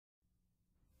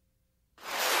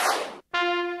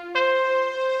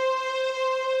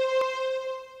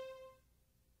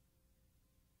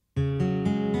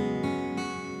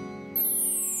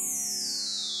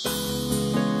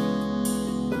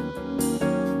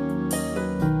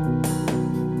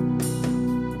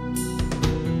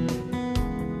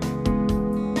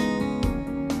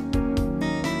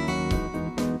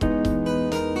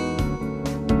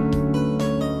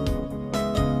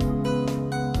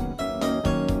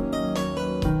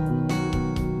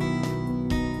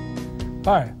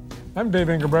Hi, I'm Dave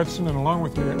Ingebretson, and along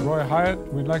with LeRoy Hyatt,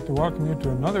 we'd like to welcome you to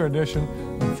another edition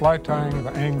of Fly Tying the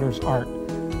Angler's Art.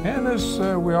 And as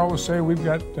we always say, we've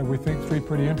got, we think, three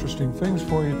pretty interesting things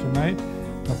for you tonight.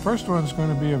 The first one's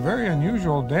going to be a very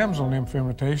unusual damsel nymph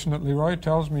imitation that LeRoy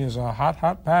tells me is a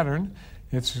hot pattern.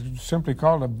 It's simply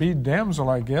called a bead damsel,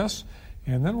 I guess.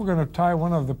 And then we're going to tie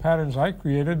one of the patterns I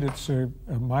created. It's a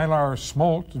mylar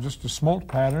smolt, just a smolt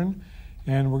pattern.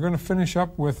 And we're going to finish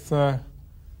up with,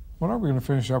 what are we going to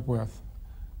finish up with?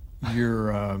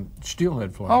 Your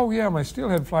steelhead fly. Oh, yeah, my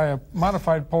steelhead fly, a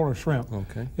modified polar shrimp.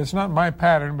 Okay. It's not my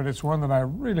pattern, but it's one that I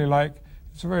really like.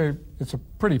 It's a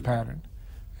pretty pattern.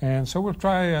 And so we'll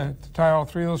try to tie all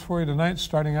three of those for you tonight,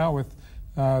 starting out with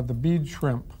the bead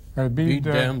shrimp. Bead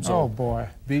damsel. Oh, boy.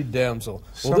 Bead damsel.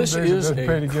 Well, this is a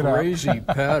crazy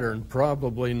pattern.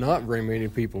 Probably not very many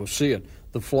people see it.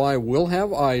 The fly will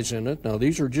have eyes in it. Now,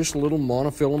 these are just little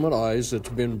monofilament eyes that's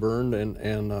been burned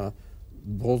and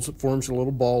forms a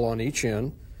little ball on each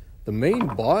end. The main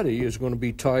body is going to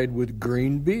be tied with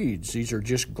green beads. These are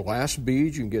just glass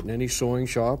beads you can get in any sewing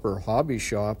shop or hobby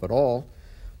shop at all.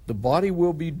 The body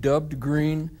will be dubbed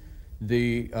green.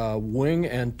 The wing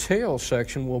and tail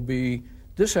section will be,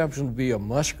 this happens to be a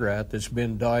muskrat that's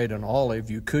been dyed an olive.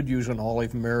 You could use an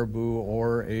olive marabou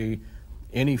or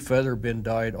any feather been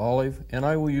dyed olive, and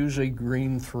I will use a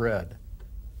green thread.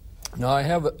 Now I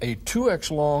have a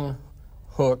 2x long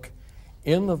hook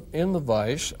in the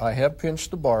vise. I have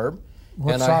pinched the barb,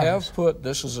 what and size? I have put,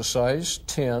 this is a size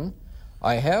 10,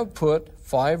 I have put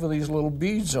 5 of these little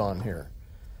beads on here.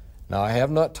 Now I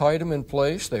have not tied them in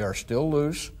place, they are still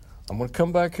loose. I'm going to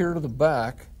come back here to the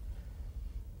back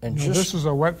and now, this is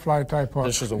a wet fly type hook.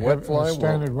 This is a wet fly. A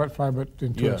standard wet fly, but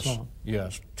in 2x long.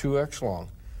 Yes, 2x long.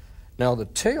 Now the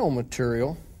tail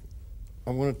material,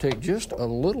 I'm going to take just a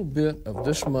little bit of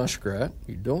this muskrat.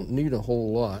 You don't need a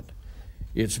whole lot.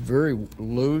 It's very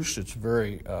loose, it's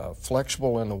very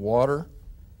flexible in the water,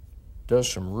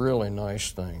 does some really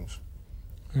nice things.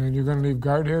 And you're going to leave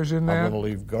guard hairs in there? I'm going to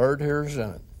leave guard hairs in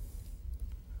it.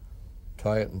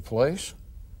 Tie it in place.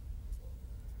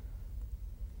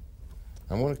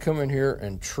 I'm going to come in here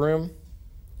and trim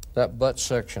that butt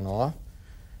section off.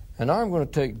 And now I'm going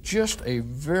to take just a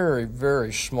very,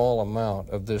 very small amount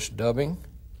of this dubbing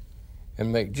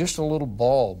and make just a little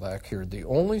ball back here. The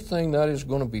only thing that is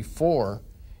going to be for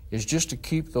is just to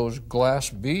keep those glass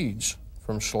beads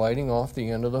from sliding off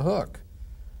the end of the hook.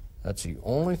 That's the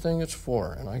only thing it's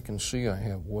for, and I can see I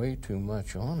have way too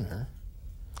much on there.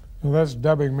 Well, that's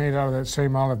dubbing made out of that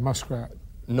same olive muskrat.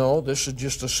 No, this is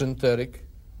just a synthetic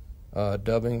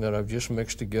dubbing that I've just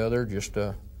mixed together just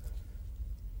to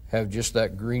have just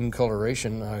that green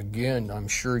coloration. Again, I'm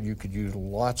sure you could use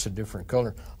lots of different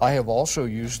color. I have also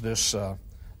used this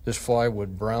fly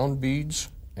with brown beads,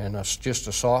 and that's just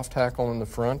a soft hackle in the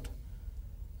front.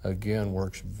 Again,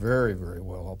 works very, very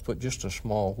well. I'll put just a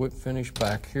small whip finish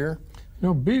back here. You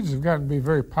know, beads have gotten to be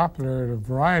very popular in a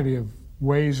variety of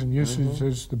ways and uses.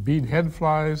 There's the bead head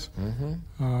flies,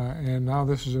 and now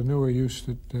this is a newer use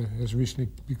that has recently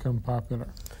become popular.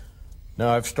 Now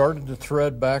I've started to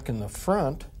thread back in the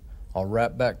front. I'll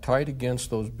wrap back tight against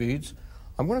those beads.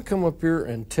 I'm going to come up here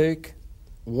and take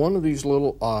one of these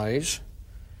little eyes,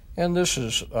 and this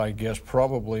is, I guess,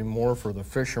 probably more for the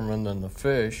fisherman than the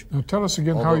fish. Now tell us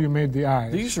again how you made the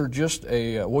eyes. These are just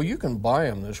well, you can buy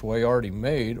them this way already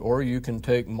made, or you can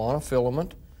take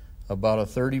monofilament, about a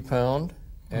 30-pound,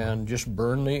 and just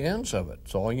burn the ends of it.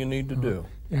 That's all you need to do.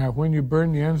 Yeah, when you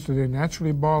burn the ends, do they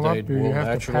naturally ball up? Do you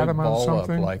have to pat them on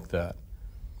something? Ball up like that.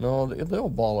 No, they'll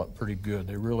ball up pretty good.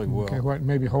 They really will. Okay, what,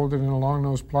 maybe hold it in a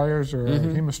long-nosed pliers or a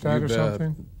hemostat or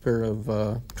something? A pair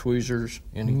of tweezers,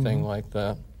 anything like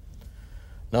that.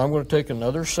 Now I'm going to take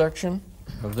another section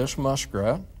of this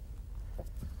muskrat,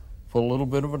 pull a little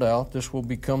bit of it out. This will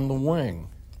become the wing.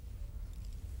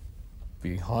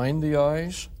 Behind the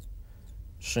eyes,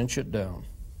 cinch it down.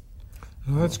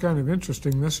 Now that's kind of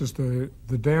interesting. This is the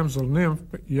damsel nymph,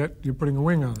 but yet you're putting a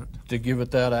wing on it. To give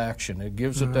it that action. It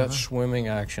gives it that swimming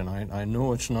action. I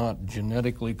know it's not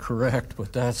genetically correct,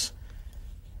 but that's...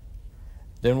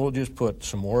 Then we'll just put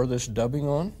some more of this dubbing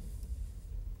on.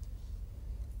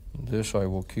 This I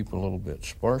will keep a little bit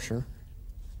sparser.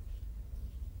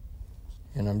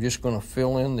 And I'm just going to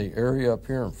fill in the area up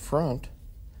here in front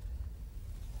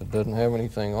that doesn't have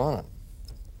anything on it.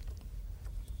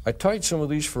 I tied some of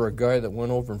these for a guy that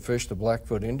went over and fished the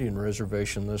Blackfoot Indian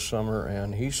Reservation this summer,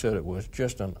 and he said it was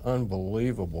just an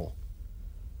unbelievable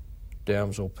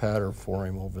damsel pattern for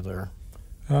him over there.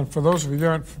 For those of you who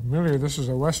aren't familiar, this is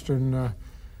a Western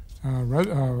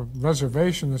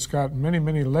reservation that's got many,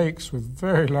 many lakes with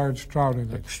very large trout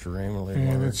in it. Extremely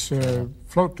and large. It's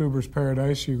float tubers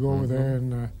paradise. You go over there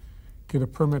and get a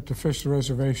permit to fish the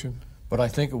reservation. But I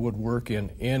think it would work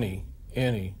in any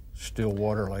still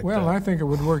water like that. Well, I think it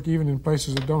would work even in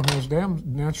places that don't have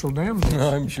natural dams.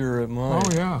 I'm sure it might.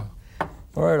 Oh, yeah.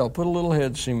 All right, I'll put a little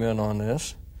head cement on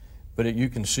this, but you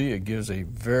can see it gives a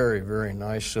very, very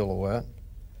nice silhouette.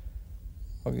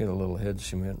 I'll get a little head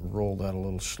cement and roll that a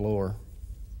little slower.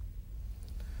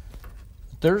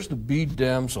 There's the bead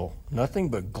damsel. Nothing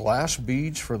but glass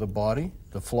beads for the body.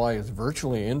 The fly is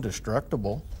virtually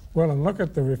indestructible. Well, and look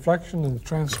at the reflection and the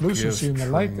translucency in the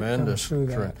light that comes through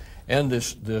that. And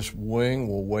this wing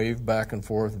will wave back and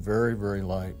forth very, very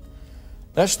light.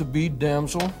 That's the bead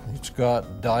damsel. It's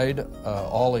got dyed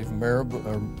olive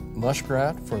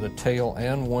muskrat for the tail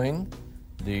and wing,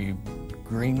 the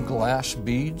green glass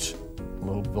beads,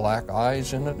 little black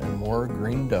eyes in it, and more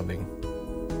green dubbing.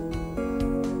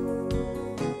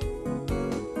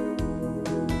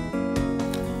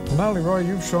 Well, now, LeRoy,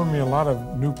 you've shown me a lot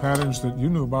of new patterns that you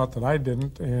knew about that I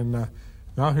didn't, and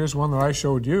now here's one that I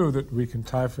showed you that we can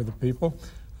tie for the people.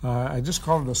 I just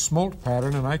called it a smolt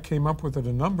pattern, and I came up with it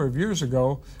a number of years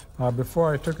ago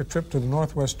before I took a trip to the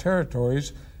Northwest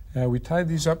Territories. We tied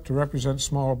these up to represent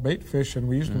small bait fish, and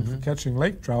we used them for catching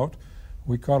lake trout.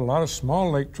 We caught a lot of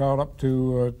small lake trout up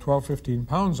to 12, 15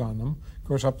 pounds on them. Of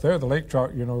course, up there, the lake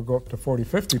trout, go up to 40,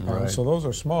 50 pounds, right. So those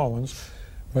are small ones.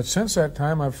 But since that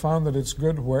time, I've found that it's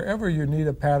good wherever you need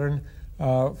a pattern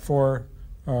for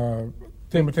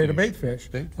to imitate a bait fish.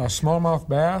 Smallmouth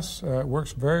bass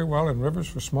works very well in rivers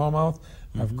for smallmouth.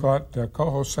 I've caught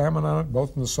coho salmon on it,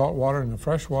 both in the saltwater and the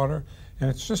freshwater, and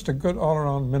it's just a good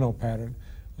all-around minnow pattern.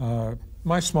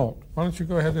 My smolt. Why don't you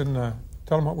go ahead and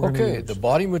tell them what we're going to use. Okay, the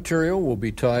body material will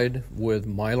be tied with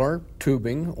mylar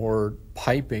tubing or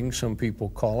piping, some people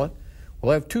call it.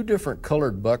 We'll have two different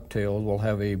colored bucktails. We'll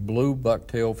have a blue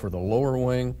bucktail for the lower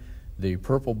wing, the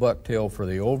purple bucktail for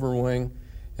the over wing,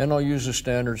 and I'll use a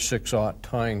standard 6/0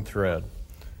 tying thread.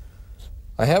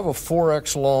 I have a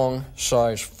 4X long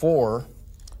size 4.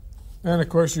 And of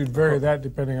course you'd vary that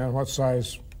depending on what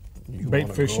size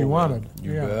bait fish you wanted.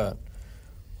 You bet.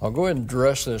 I'll go ahead and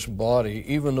dress this body,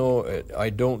 even though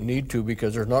I don't need to,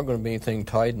 because there's not going to be anything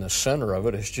tied in the center of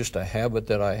it. It's just a habit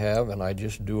that I have, and I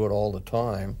just do it all the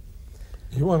time.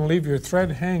 You want to leave your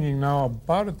thread hanging now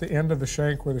about at the end of the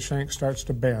shank where the shank starts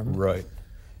to bend. Right.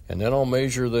 And then I'll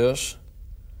measure this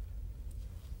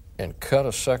and cut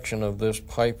a section of this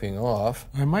piping off.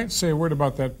 I might say a word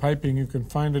about that piping. You can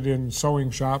find it in sewing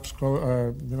shops,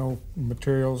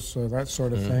 materials, that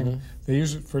sort of thing. They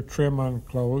use it for trim on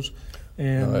clothes.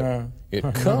 And it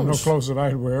I comes, have no clothes that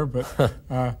I'd wear, but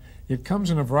it comes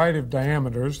in a variety of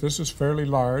diameters. This is fairly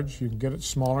large. You can get it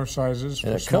smaller sizes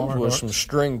for smaller comes with hooks. some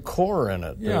string core in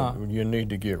it that you need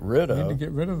to get rid of. You need to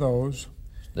get rid of those.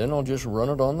 Then I'll just run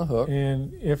it on the hook.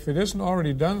 And if it isn't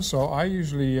already done so, I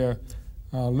usually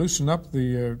loosen up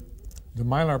the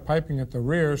mylar piping at the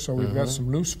rear, so we've got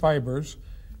some loose fibers,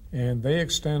 and they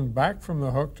extend back from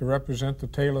the hook to represent the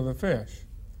tail of the fish.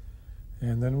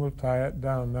 And then we'll tie it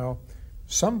down. Now,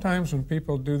 sometimes when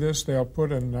people do this, they'll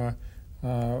put an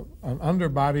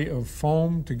underbody of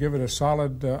foam to give it a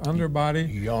solid underbody.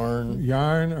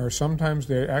 Yarn, or sometimes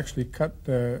they actually cut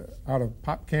out of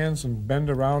pop cans and bend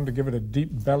around to give it a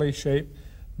deep belly shape.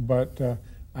 But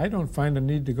I don't find a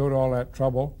need to go to all that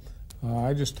trouble.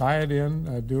 I just tie it in,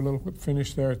 do a little whip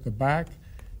finish there at the back,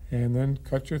 and then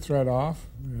cut your thread off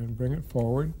and bring it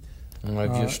forward. And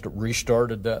I've just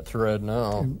restarted that thread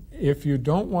now. If you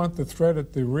don't want the thread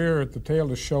at the rear, at the tail,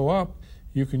 to show up,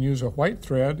 you can use a white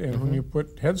thread, and when you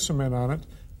put head cement on it,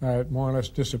 it more or less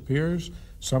disappears.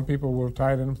 Some people will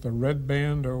tie it in with a red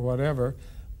band or whatever,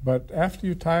 but after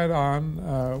you tie it on,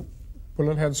 put a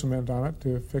little head cement on it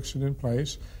to fix it in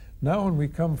place. Now when we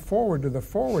come forward to the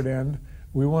forward end,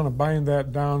 we want to bind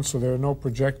that down so there are no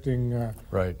projecting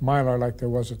mylar like there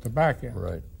was at the back end.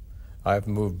 Right. I've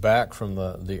moved back from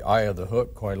the eye of the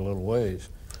hook quite a little ways.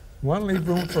 Want to leave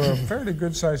room for a fairly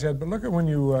good size head, but look at when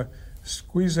you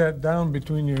squeeze that down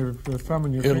between your thumb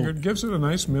and your finger. It gives it a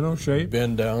nice minnow shape.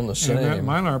 Bend down the same. And that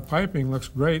mylar piping looks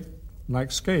great,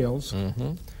 like scales.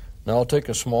 Now I'll take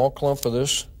a small clump of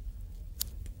this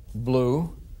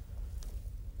blue.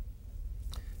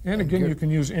 And again, you can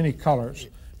use any colors.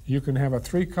 You can have a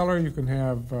 3-color, you can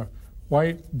have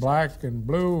white, black, and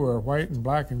blue, or white and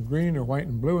black and green, or white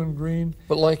and blue and green.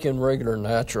 But like in regular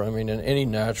natural, I mean, in any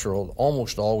natural,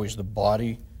 almost always the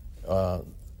body,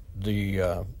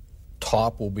 the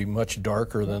top will be much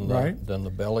darker than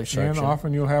the belly section. And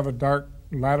often you'll have a dark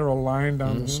lateral line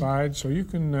down the side, so you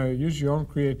can use your own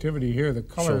creativity here. The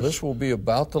colors. So this will be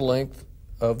about the length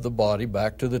of the body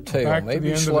back to the tail,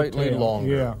 maybe slightly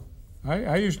longer. Yeah,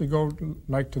 I usually go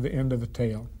like to the end of the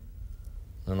tail.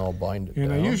 And I'll bind it down.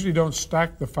 And I usually don't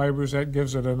stack the fibers. That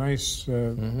gives it a nice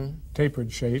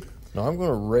tapered shape. Now I'm going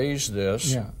to raise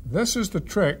this. Yeah, this is the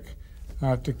trick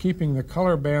to keeping the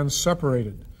color bands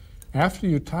separated. After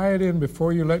you tie it in,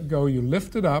 before you let go, you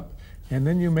lift it up, and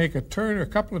then you make a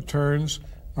couple of turns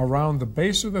around the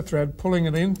base of the thread, pulling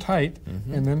it in tight,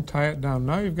 and then tie it down.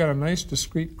 Now you've got a nice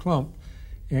discrete clump.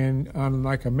 And on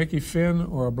like a Mickey Finn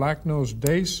or a black-nosed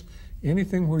dace,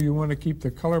 anything where you want to keep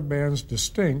the color bands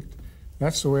distinct,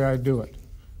 that's the way I do it.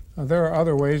 There are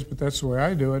other ways, but that's the way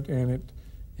I do it, and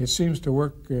it seems to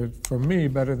work for me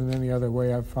better than any other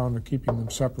way I've found of keeping them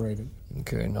separated.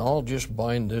 Okay, now I'll just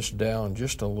bind this down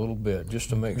just a little bit, just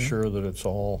to make sure that it's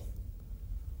all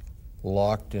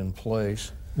locked in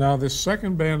place. Now this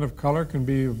second band of color can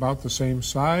be about the same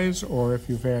size, or if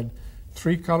you've had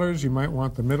 3 colors, you might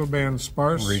want the middle band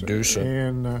sparse. Reduce it.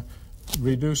 And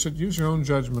reduce it. Use your own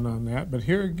judgment on that. But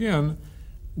here again,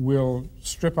 we'll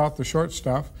strip out the short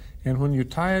stuff, and when you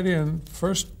tie it in,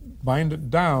 first bind it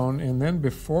down, and then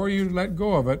before you let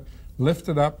go of it, lift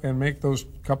it up and make those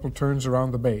couple turns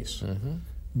around the base.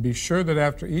 Be sure that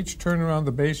after each turn around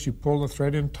the base, you pull the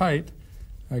thread in tight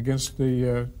against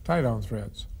the tie-down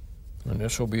threads. And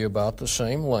this will be about the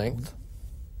same length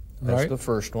as the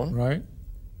first one. Right.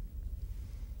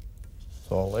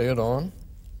 So I'll lay it on.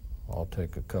 I'll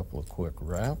take a couple of quick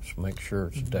wraps, make sure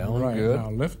it's down good. Now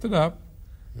lift it up.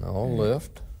 Now I'll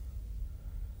lift.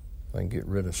 I can get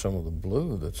rid of some of the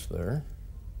blue that's there.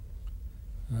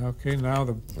 Okay, now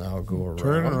I'll go around.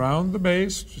 Turn around the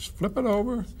base, just flip it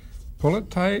over, pull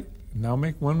it tight. Now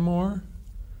make one more.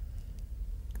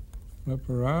 Flip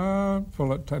around,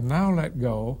 pull it tight. Now let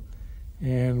go.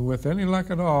 And with any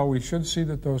luck at all, we should see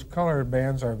that those color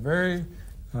bands are very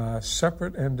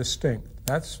separate and distinct.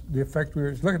 That's the effect we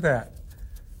were. Look at that.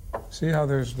 See how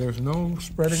there's no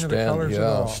spreading of the colors at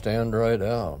all. Yeah, stand right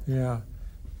out. Yeah.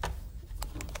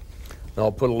 Now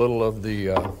I'll put a little of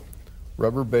the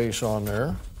rubber base on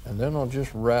there, and then I'll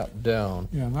just wrap down.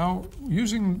 Yeah, now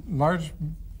using large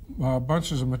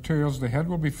bunches of materials, the head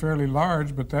will be fairly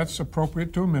large, but that's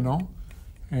appropriate to a minnow.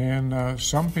 And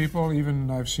some people, even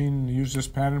I've seen use this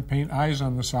pattern, paint eyes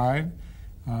on the side,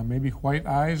 maybe white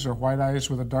eyes or white eyes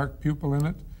with a dark pupil in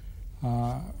it.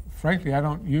 Frankly, I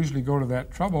don't usually go to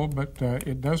that trouble, but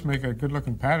it does make a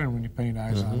good-looking pattern when you paint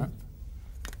eyes on it.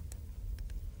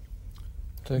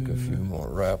 Take a few more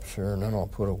wraps here, and then I'll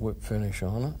put a whip finish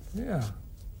on it. Yeah.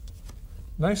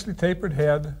 Nicely tapered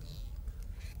head.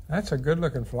 That's a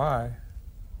good-looking fly.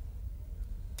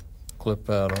 Clip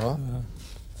that off.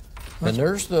 And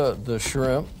there's the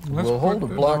shrimp. We'll hold a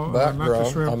black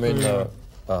background. Shrimp, I mean,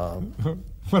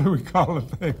 what do we call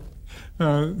it?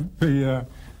 The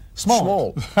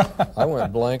smolt. I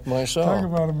went blank myself. Talk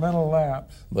about a mental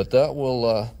lapse. But that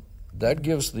will that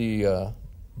gives the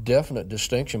definite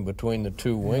distinction between the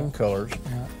two wing colors.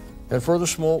 Yeah. And for the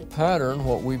smolt pattern,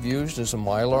 what we've used is a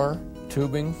mylar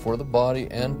tubing for the body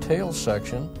and tail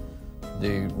section.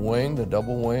 The wing, the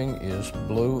double wing, is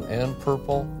blue and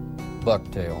purple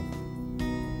bucktail.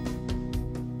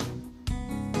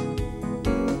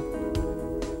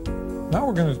 Now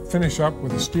we're going to finish up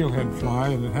with a steelhead fly,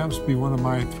 and it happens to be one of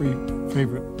my 3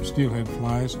 favorite steelhead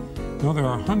flies. You know, there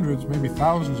are hundreds, maybe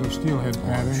thousands of steelhead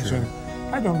patterns, sure. and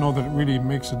I don't know that it really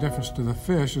makes a difference to the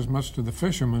fish as much to the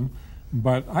fisherman,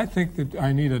 but I think that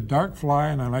I need a dark fly,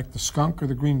 and I like the skunk or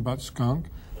the greenbutt skunk,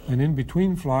 and in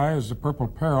between fly is the purple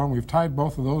peril, and we've tied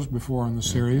both of those before in the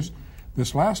series.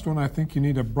 This last one, I think you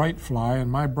need a bright fly, and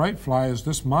my bright fly is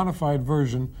this modified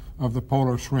version of the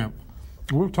polar shrimp.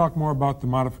 We'll talk more about the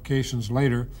modifications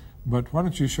later, but why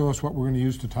don't you show us what we're going to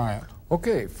use to tie it?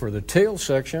 Okay, for the tail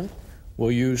section,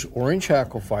 we'll use orange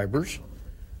hackle fibers.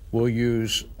 We'll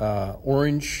use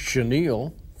orange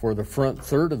chenille for the front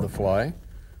third of the fly.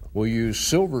 We'll use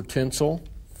silver tinsel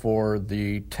for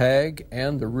the tag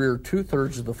and the rear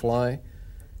 2/3 of the fly.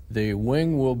 The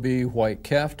wing will be white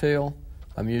calftail.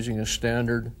 I'm using a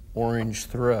standard orange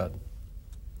thread.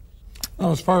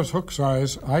 Now, as far as hook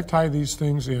size, I tie these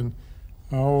things in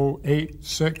 8,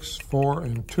 6, 4,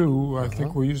 and 2. I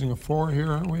think we're using a 4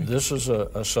 here, aren't we? This is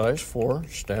a size 4,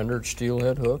 standard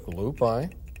steelhead hook, loop eye.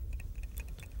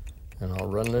 And I'll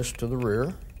run this to the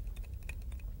rear.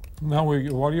 Now,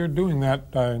 while you're doing that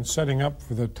and setting up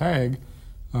for the tag,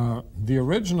 the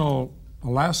original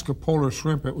Alaska polar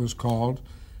shrimp, it was called,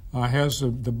 has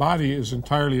the body is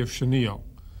entirely of chenille.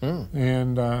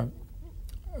 And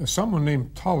someone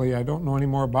named Tully, I don't know any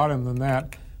more about him than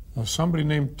that, somebody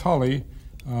named Tully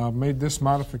made this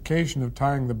modification of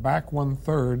tying the back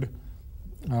 1/3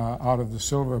 out of the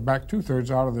silver, back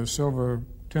 2/3 out of the silver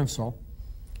tinsel,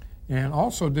 and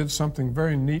also did something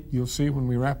very neat you'll see when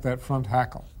we wrap that front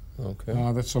hackle. Okay.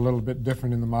 That's a little bit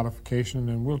different in the modification,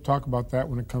 and we'll talk about that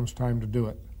when it comes time to do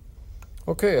it.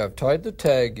 Okay, I've tied the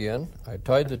tag in. I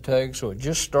tied the tag so it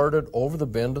just started over the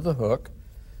bend of the hook,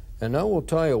 and now we'll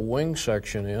tie a wing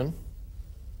section in.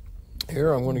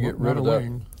 Here I'm going to get rid of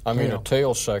that, a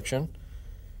tail section.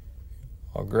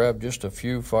 I'll grab just a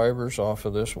few fibers off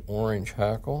of this orange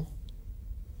hackle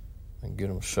and get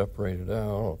them separated out.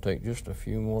 I'll take just a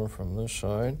few more from this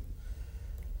side.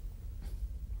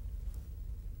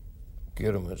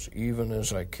 Get them as even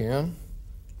as I can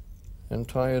and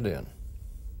tie it in.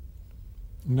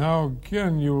 Now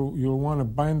again, you'll want to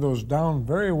bind those down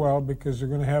very well because you're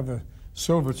going to have a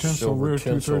silver tinsel rear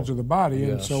 2/3 of the body, yes.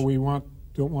 And so we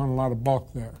don't want a lot of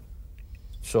bulk there.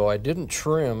 So I didn't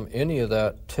trim any of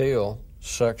that tail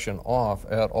section off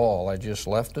at all. I just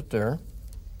left it there.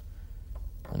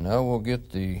 And now we'll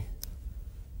get the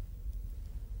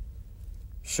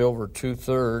silver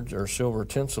 2/3 or silver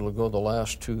tinsel to go the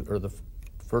last two or the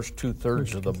first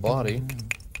 2/3 of the body.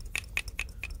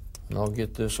 And I'll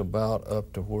get this about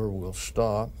up to where we'll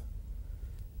stop.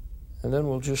 And then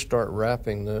we'll just start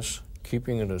wrapping this,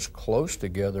 keeping it as close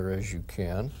together as you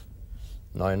can.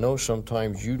 Now I know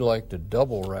sometimes you like to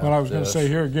double wrap. Well, I was going to say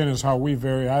here again is how we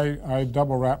vary. I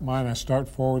double wrap mine. I start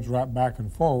forwards, wrap back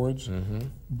and forwards,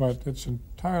 but it's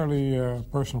entirely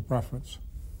personal preference.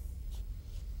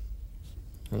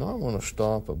 And I want to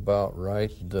stop about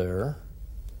right there.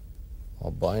 I'll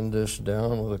bind this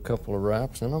down with a couple of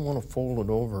wraps, and I want to fold it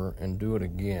over and do it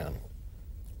again.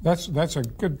 That's a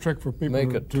good trick for people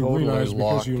to totally realize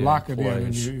because you lock it in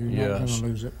and you're yes. not going to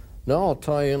lose it. Now I'll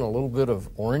tie in a little bit of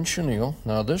orange chenille.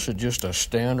 Now this is just a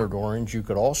standard orange. You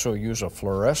could also use a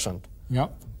fluorescent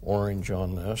orange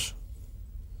on this.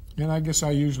 And I guess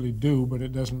I usually do, but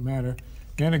it doesn't matter.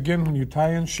 And again, when you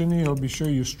tie in chenille, be sure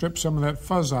you strip some of that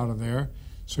fuzz out of there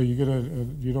so you get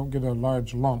you don't get a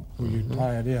large lump when you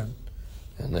tie it in.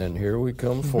 And then here we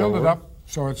come forward. Build it up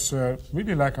so it's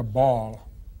really like a ball.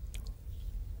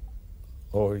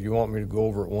 Oh, you want me to go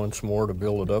over it once more to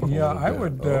build it up? Yeah, I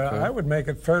would. Okay. I would make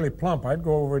it fairly plump. I'd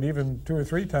go over it even 2 or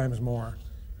 3 times more,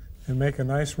 and make a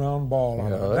nice round ball. Yeah,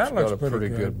 of it. that's That looks got a pretty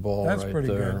good ball that's right pretty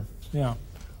there. Good. Yeah.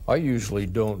 I usually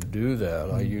don't do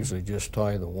that. I usually just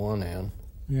tie the one in.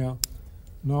 Yeah.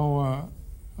 No,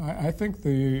 I think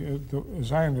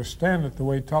as I understand it, the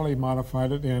way Tully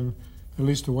modified it, and at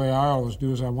least the way I always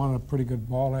do, is I want a pretty good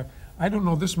ball there. I don't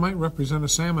know, this might represent a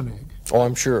salmon egg. Oh,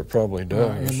 I'm sure it probably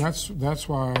does. And that's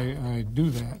why I do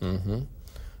that.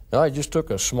 Now I just took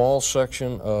a small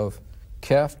section of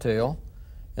calf tail,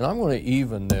 and I'm going to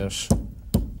even this.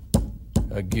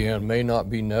 Again, may not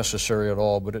be necessary at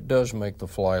all, but it does make the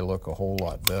fly look a whole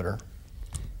lot better.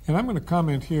 And I'm going to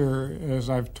comment here,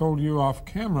 as I've told you off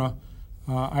camera,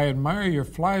 I admire your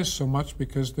flies so much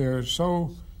because they're so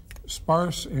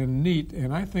sparse and neat,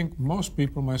 and I think most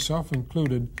people, myself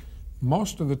included,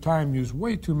 most of the time use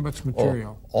way too much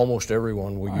material. Oh, almost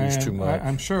everyone will use too much.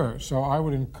 I'm sure. So I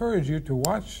would encourage you to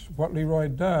watch what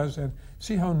LeRoy does and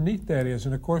see how neat that is.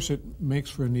 And of course it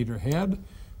makes for a neater head,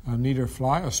 a neater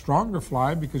fly, a stronger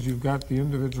fly because you've got the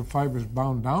individual fibers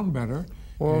bound down better.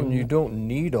 Well, and you don't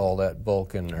need all that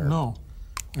bulk in there. No.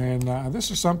 And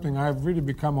this is something I've really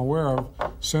become aware of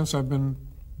since I've been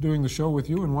doing the show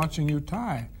with you and watching you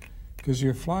tie, because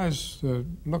your flies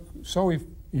look so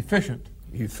efficient.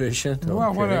 Efficient?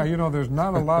 Well, Okay. There's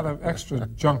not a lot of extra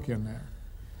junk in there.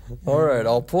 All right,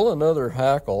 I'll pull another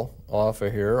hackle off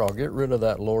of here. I'll get rid of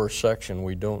that lower section.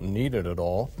 We don't need it at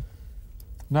all.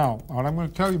 Now, what I'm going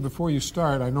to tell you before you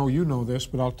start, I know you know this,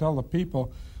 but I'll tell the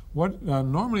people,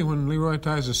 normally when LeRoy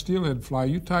ties a steelhead fly,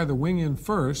 you tie the wing in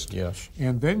first, yes,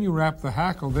 and then you wrap the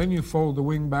hackle, then you fold the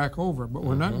wing back over. But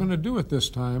we're not going to do it this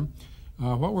time.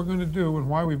 What we're going to do, and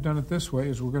why we've done it this way,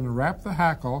 is we're going to wrap the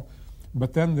hackle,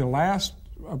 but then the last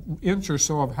inch or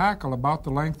so of hackle, about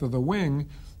the length of the wing,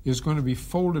 is going to be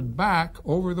folded back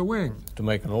over the wing. To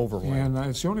make an overwing. And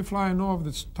it's the only fly I know of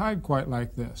that's tied quite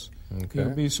like this. Okay.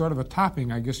 It'll be sort of a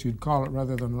topping, I guess you'd call it,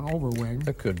 rather than an overwing.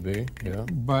 It could be, yeah.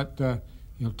 But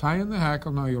you'll tie in the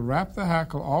hackle. Now you'll wrap the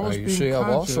hackle, always being conscious. You see, I've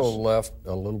also left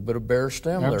a little bit of bare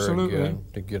stem there again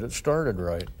to get it started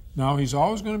right. Now he's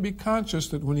always going to be conscious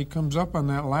that when he comes up on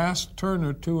that last turn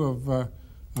or two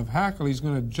of hackle, he's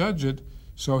going to judge it,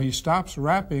 so he stops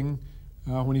wrapping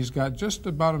when he's got just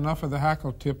about enough of the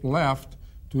hackle tip left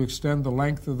to extend the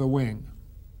length of the wing.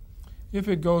 If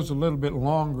it goes a little bit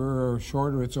longer or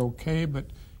shorter, it's okay, but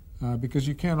because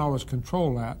you can't always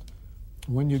control that.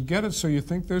 When you get it so you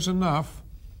think there's enough,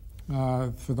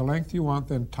 for the length you want,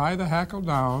 then tie the hackle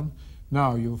down.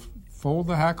 Now you'll fold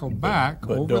the hackle back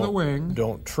over the wing.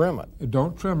 Don't trim it.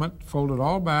 Don't trim it. Fold it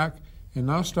all back, and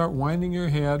now start winding your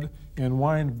head and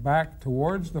wind back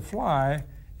towards the fly,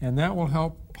 and that will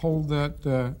help hold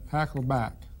that hackle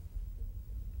back.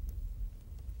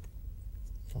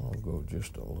 I'll go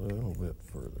just a little bit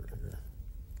further here.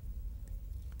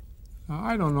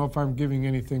 I don't know if I'm giving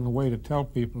anything away to tell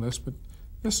people this, but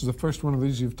this is the first one of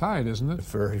these you've tied, isn't it? The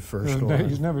very first one.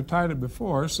 He's never tied it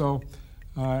before, so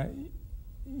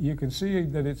you can see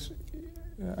that it's,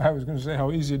 I was going to say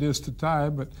how easy it is to tie,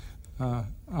 but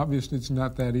obviously it's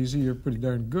not that easy. You're pretty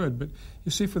darn good. But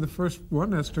you see, for the first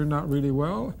one, that's turned out really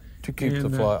well. To keep the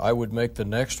fly, I would make the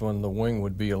next one, the wing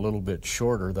would be a little bit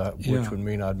shorter, which would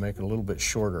mean I'd make a little bit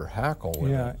shorter hackle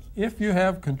with it. If you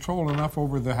have control enough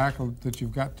over the hackle that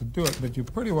you've got to do it, but you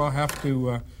pretty well have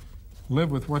to live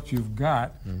with what you've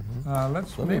got.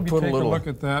 Let's maybe take a look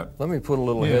at that. Let me put a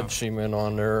little head cement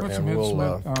on there, and we'll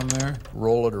on there.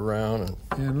 Roll it around.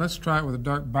 And let's try it with a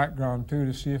dark background, too,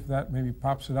 to see if that maybe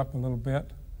pops it up a little bit.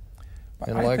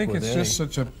 But I think it's just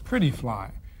such a pretty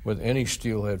fly. With any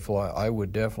steelhead fly, I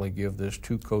would definitely give this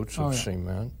 2 coats of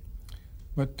cement.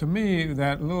 But to me,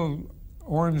 that little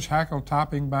orange hackle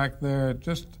topping back there,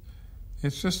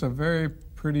 it's just a very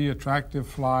pretty, attractive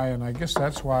fly, and I guess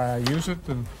that's why I use it,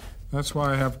 and that's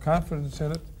why I have confidence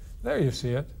in it. There you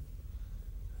see it.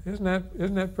 Isn't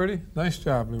that pretty? Nice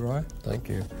job, LeRoy. Thank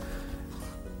you.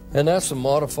 And that's a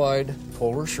modified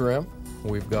polar shrimp.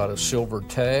 We've got a silver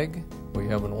tag. We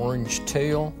have an orange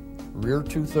tail. Rear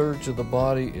 2/3 of the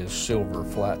body is silver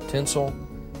flat tinsel.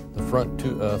 The front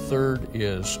third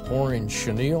is orange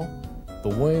chenille. The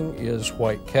wing is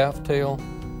white calf tail.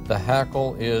 The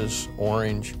hackle is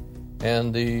orange.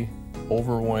 And the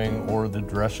overwing, or the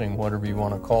dressing, whatever you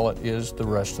want to call it, is the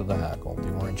rest of the hackle,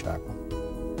 the orange hackle.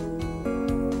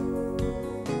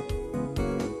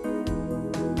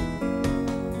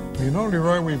 You know,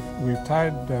 LeRoy, we've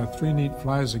tied 3 neat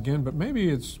flies again, but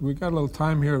maybe we've got a little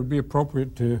time here. It would be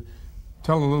appropriate to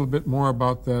tell a little bit more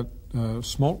about that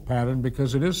smolt pattern,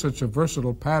 because it is such a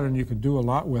versatile pattern. You can do a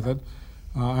lot with it.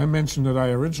 I mentioned that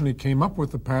I originally came up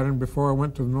with the pattern before I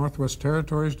went to the Northwest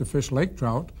Territories to fish lake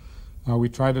trout. We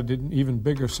tried it in even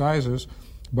bigger sizes,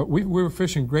 but we were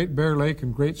fishing Great Bear Lake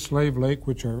and Great Slave Lake,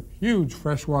 which are huge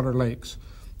freshwater lakes.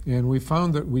 And we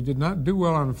found that we did not do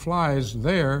well on flies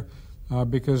there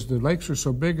because the lakes are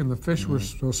so big and the fish were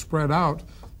so spread out.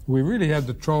 We really had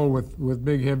to troll with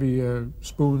big, heavy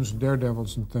spoons and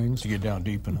daredevils and things. To get down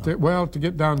deep enough. To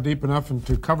get down deep enough and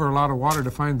to cover a lot of water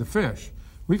to find the fish.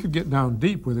 We could get down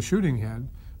deep with a shooting head,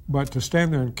 but to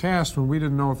stand there and cast when we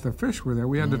didn't know if the fish were there,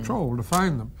 we had to troll to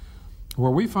find them.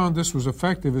 Where we found this was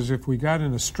effective is if we got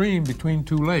in a stream between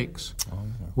 2 lakes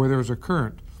where there was a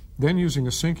current. Then using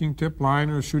a sinking tip line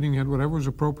or a shooting head, whatever was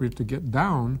appropriate to get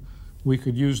down, we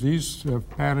could use these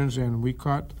patterns, and we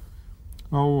caught,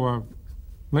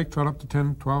 lake trout up to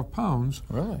 10, 12 pounds.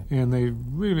 Really? And they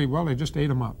really, they just ate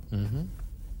them up.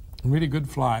 Really good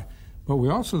fly. But we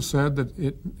also said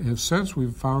that since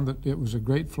we've found that it was a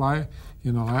great fly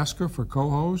in Alaska for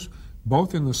cohos,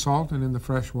 both in the salt and in the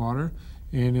fresh water.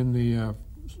 And in the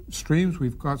streams,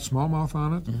 we've got smallmouth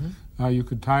on it. You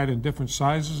could tie it in different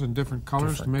sizes and different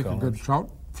colors to make a good trout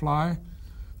fly.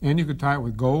 And you could tie it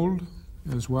with gold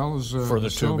as well as for the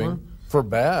silver. Tubing. For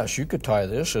bass, you could tie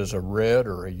this as a red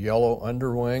or a yellow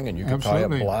underwing, and you could tie it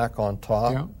black on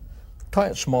top. Yeah. Tie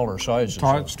it smaller sizes.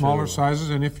 Tie it smaller sizes,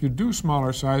 and if you do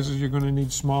smaller sizes, you're going to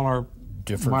need smaller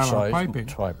different size piping.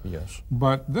 Type, yes.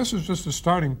 But this is just a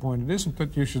starting point. It isn't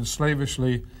that you should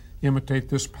slavishly imitate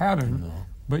this pattern,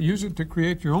 but use it to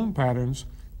create your own patterns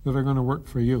that are going to work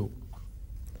for you.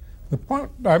 The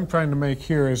point I'm trying to make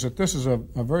here is that this is a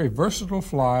very versatile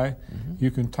fly.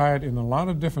 You can tie it in a lot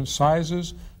of different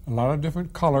sizes, a lot of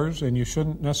different colors, and you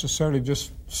shouldn't necessarily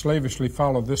just slavishly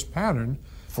follow this pattern.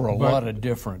 For a lot of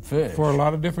different fish. For a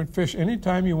lot of different fish.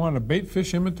 Anytime you want a bait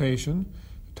fish imitation,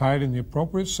 tie it in the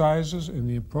appropriate sizes, in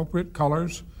the appropriate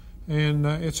colors, and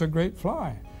it's a great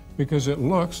fly because it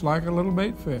looks like a little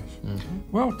bait fish.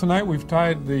 Well, tonight we've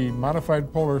tied the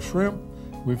modified polar shrimp,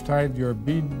 we've tied your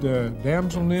bead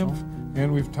damsel nymph,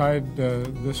 and we've tied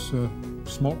this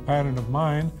smolt pattern of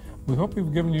mine. We hope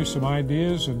we've given you some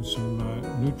ideas and some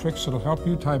new tricks that'll help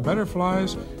you tie better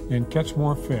flies and catch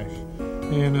more fish.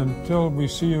 And until we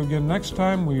see you again next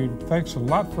time, thanks a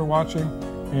lot for watching,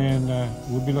 and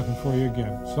we'll be looking for you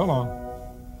again. So long.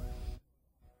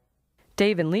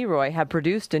 Dave and LeRoy have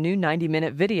produced a new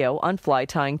 90-minute video on fly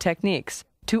tying techniques.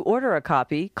 To order a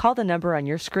copy, call the number on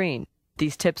your screen.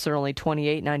 These tips are only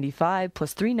 $28.95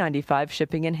 plus $3.95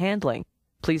 shipping and handling.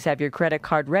 Please have your credit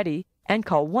card ready and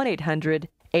call 1-800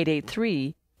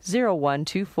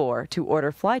 1-888-3-0124 to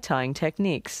order fly tying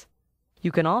techniques.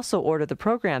 You can also order the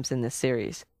programs in this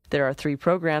series. There are 3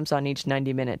 programs on each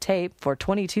 90-minute tape for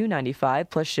 $22.95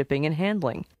 plus shipping and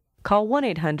handling. Call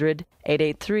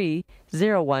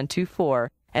 1-800-883-0124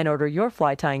 and order your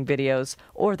fly tying videos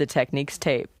or the techniques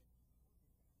tape.